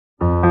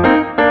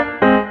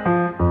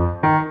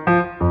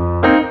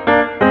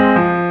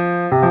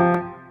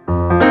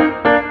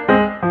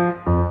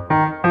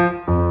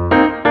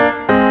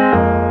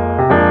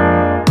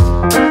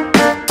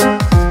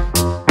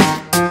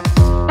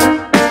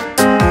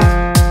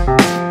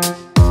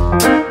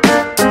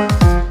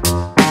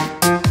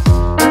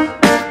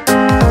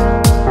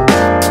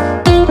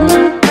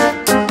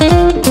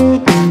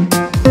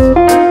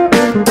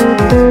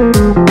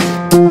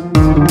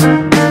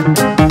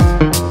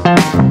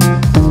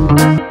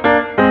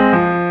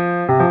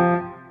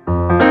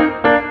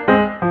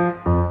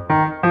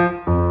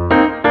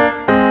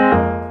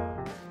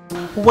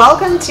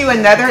Welcome to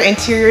another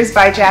Interiors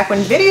by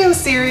Jacquin video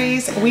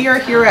series. We are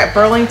here at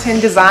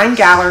Burlington Design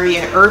Gallery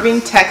in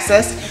Irving,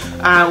 Texas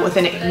with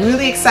a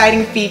really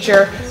exciting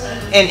feature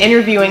in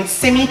interviewing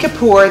Simi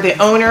Kapoor,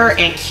 the owner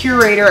and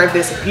curator of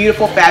this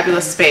beautiful,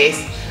 fabulous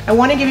space. I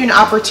want to give you an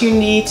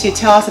opportunity to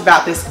tell us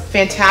about this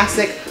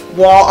fantastic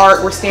wall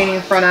art we're standing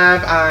in front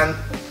of.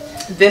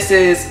 This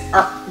is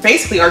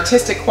basically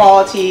artistic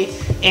quality,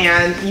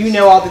 and you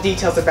know all the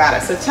details about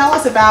it. So tell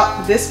us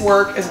about this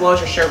work as well as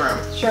your showroom.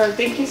 Sure,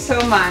 thank you so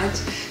much.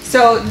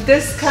 So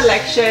this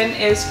collection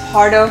is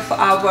part of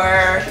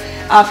our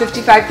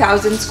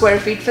 55,000 square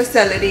feet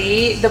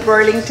facility. The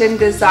Burlington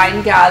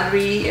Design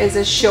Gallery is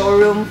a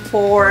showroom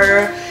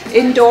for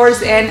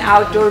indoors and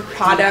outdoor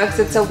products.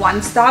 It's a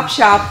one-stop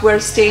shop. We're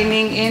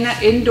staying in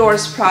an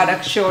indoors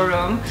product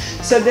showroom.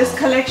 So this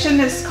collection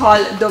is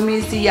called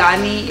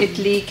Domiziani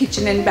Italy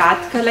Kitchen and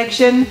Bath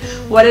Collection.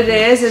 What it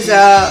is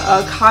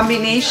a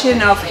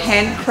combination of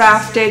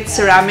handcrafted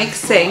ceramic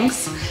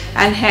sinks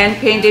and hand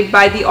painted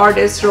by the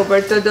artist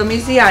Roberto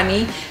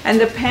Domiziani.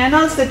 And the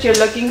panels that you're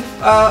looking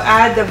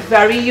at are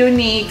very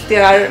unique.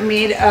 They are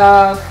made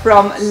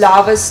from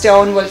lava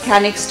stone,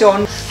 volcanic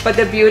stone, but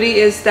the beauty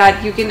is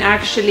that you can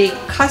actually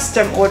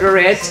custom order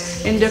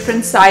it in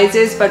different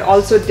sizes but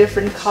also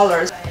different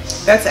colors.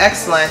 That's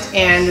excellent,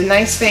 and the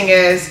nice thing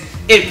is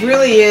it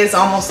really is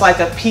almost like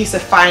a piece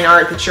of fine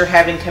art that you're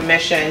having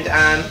commissioned.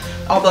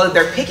 Although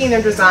they're picking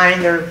their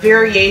design, their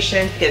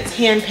variation, it's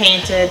hand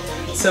painted.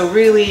 So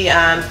really,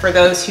 for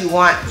those who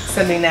want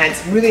something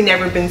that's really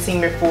never been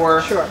seen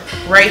before, sure.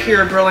 Right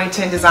here at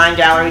Burlington Design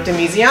Gallery,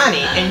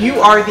 Domiziani, and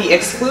you are the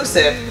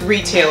exclusive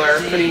retailer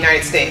for the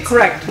United States.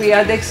 Correct. We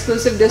are the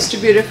exclusive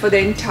distributor for the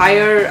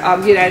entire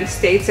United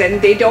States,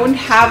 and they don't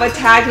have a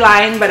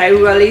tagline, but I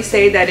really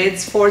say that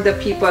it's for the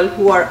people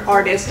who are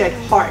artists at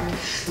heart.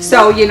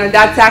 So, you know,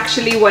 that's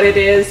actually what it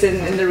is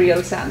in the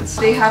real sense.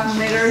 They have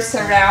mirror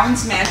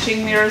surrounds,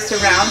 matching mirror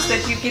surrounds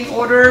that you can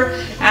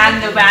order,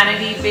 and the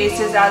vanity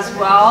bases as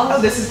well.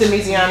 Oh, this is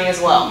Domiziani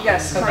as well?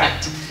 Yes,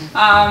 correct.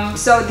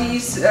 So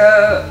these,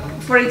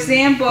 for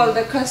example,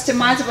 the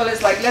customizable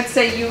is like, let's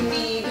say you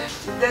need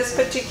this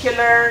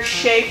particular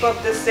shape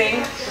of the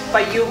sink,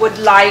 but you would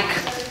like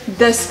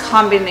this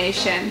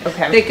combination.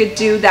 Okay. They could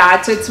do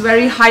that. So it's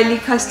very highly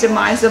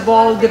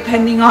customizable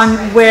depending on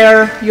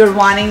where you're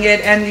wanting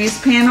it. And these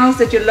panels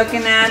that you're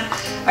looking at,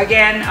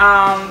 again,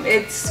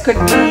 it could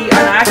be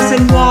an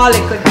accent wall,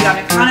 it could be on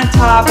a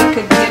countertop, it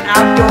could be an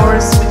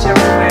outdoors, whichever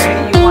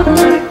way you want to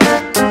put it.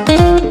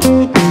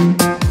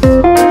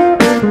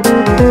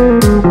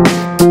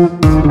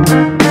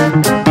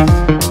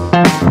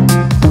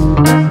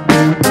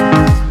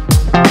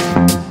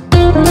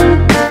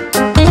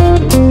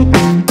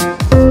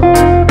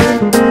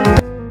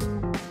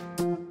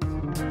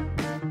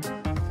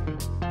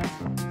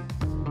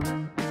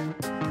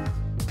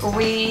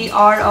 We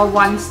are a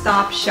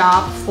one-stop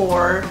shop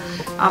for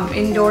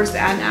indoors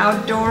and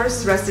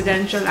outdoors,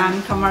 residential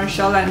and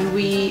commercial, and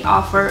we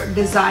offer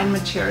design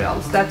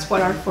materials. That's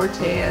what our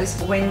forte is.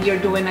 When you're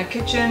doing a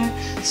kitchen,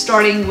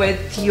 starting with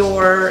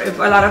if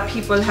a lot of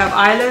people have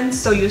islands,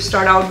 so you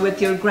start out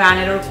with your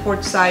granite or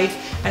quartzite,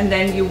 and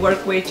then you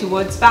work way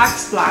towards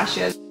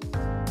backsplashes.